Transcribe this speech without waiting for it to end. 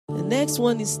next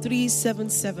one is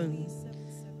 377.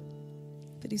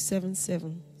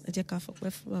 377.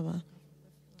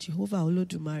 Jehovah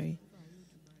Olodumare.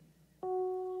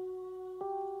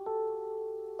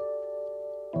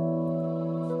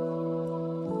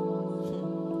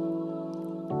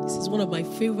 This is one of my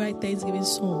favorite Thanksgiving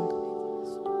songs.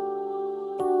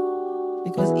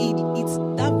 Because it's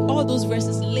that all those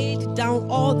verses laid down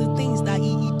all the things that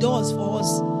he does for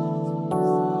us.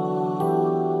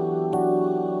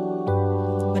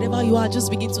 Wherever you are, just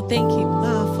begin to thank him.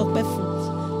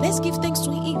 Let's give thanks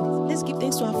to him. Let's give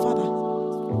thanks to our Father.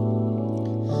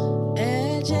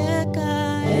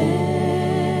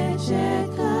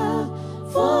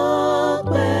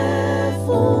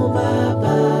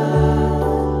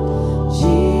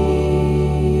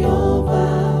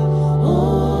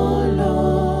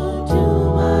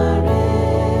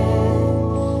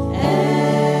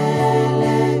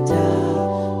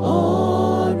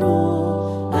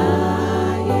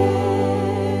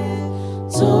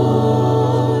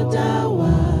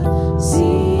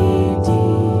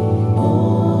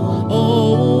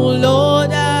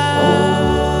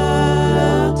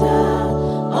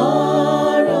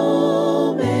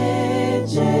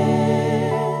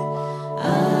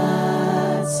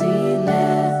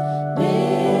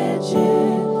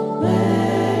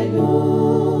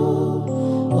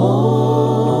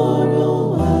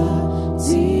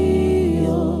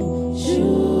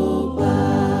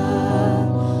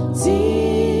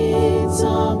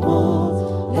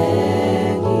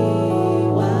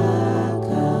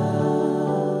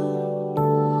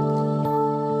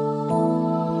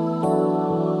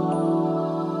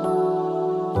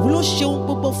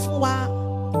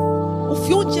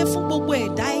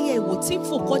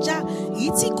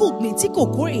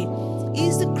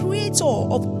 Is the creator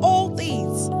of all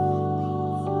things.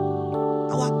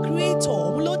 Our creator.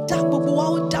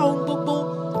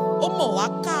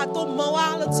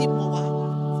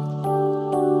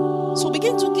 So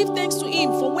begin to give thanks to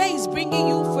him for where he's bringing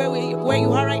you, where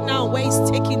you are right now, where he's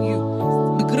taking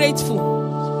you. Be grateful.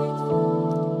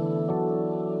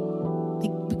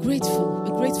 Be grateful.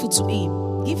 Be grateful to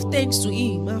him. Give thanks to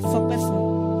him.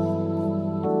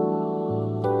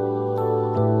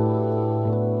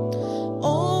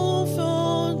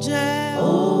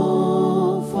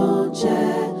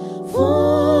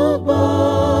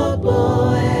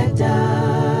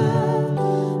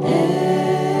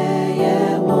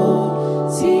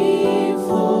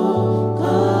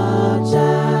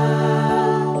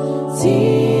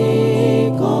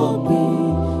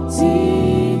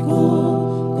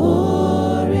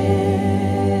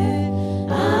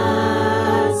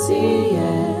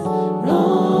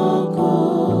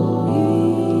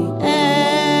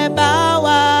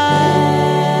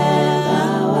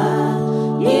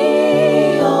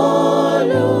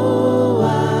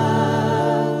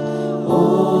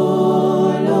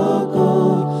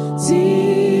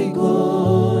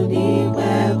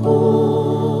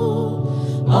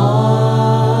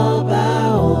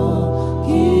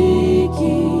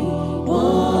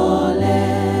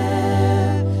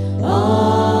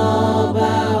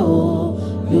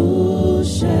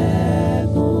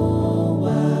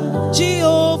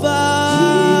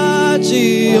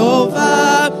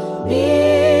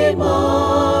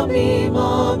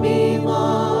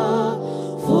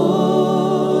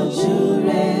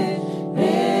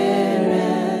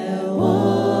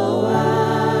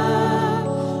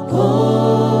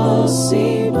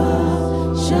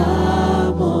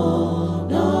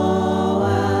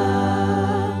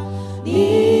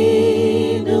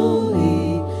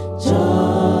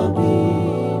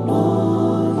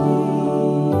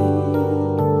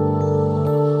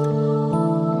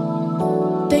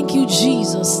 Thank you,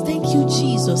 Jesus. Thank you,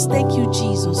 Jesus. Thank you,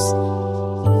 Jesus.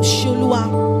 Sholua.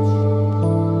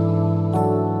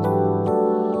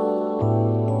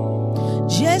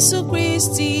 Jésù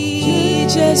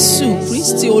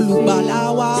Kristi olùgbàlà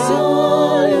wa.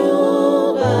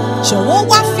 Jọ̀wọ́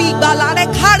wá fi ìgbàlà rẹ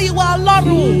kárí wa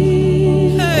lọ́rùn.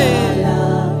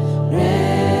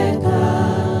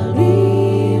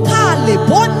 Ká lè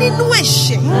bọ́ nínú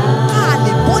ẹ̀ṣẹ̀. Ká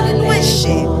lè bọ́ nínú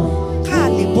ẹ̀ṣẹ̀. Ká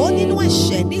lè bọ́ nínú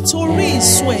ẹ̀ṣẹ̀ nítorí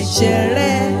ìsun ẹ̀jẹ̀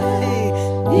rẹ.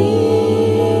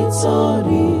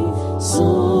 Nítorí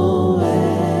ìsun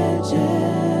ẹ̀jẹ̀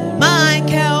rẹ.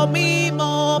 Michael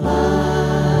mímọ́.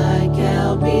 Michael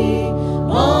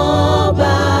mímọ́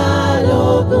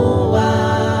balógun wa.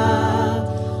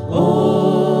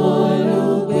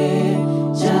 Olùgbèjà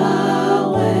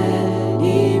wa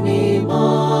ní mímọ́.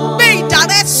 Gbé idà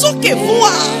rẹ sókè fún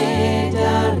wa. Gbé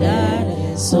idà rẹ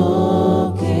sókè.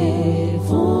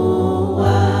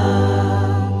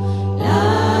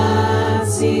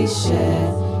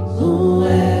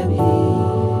 Who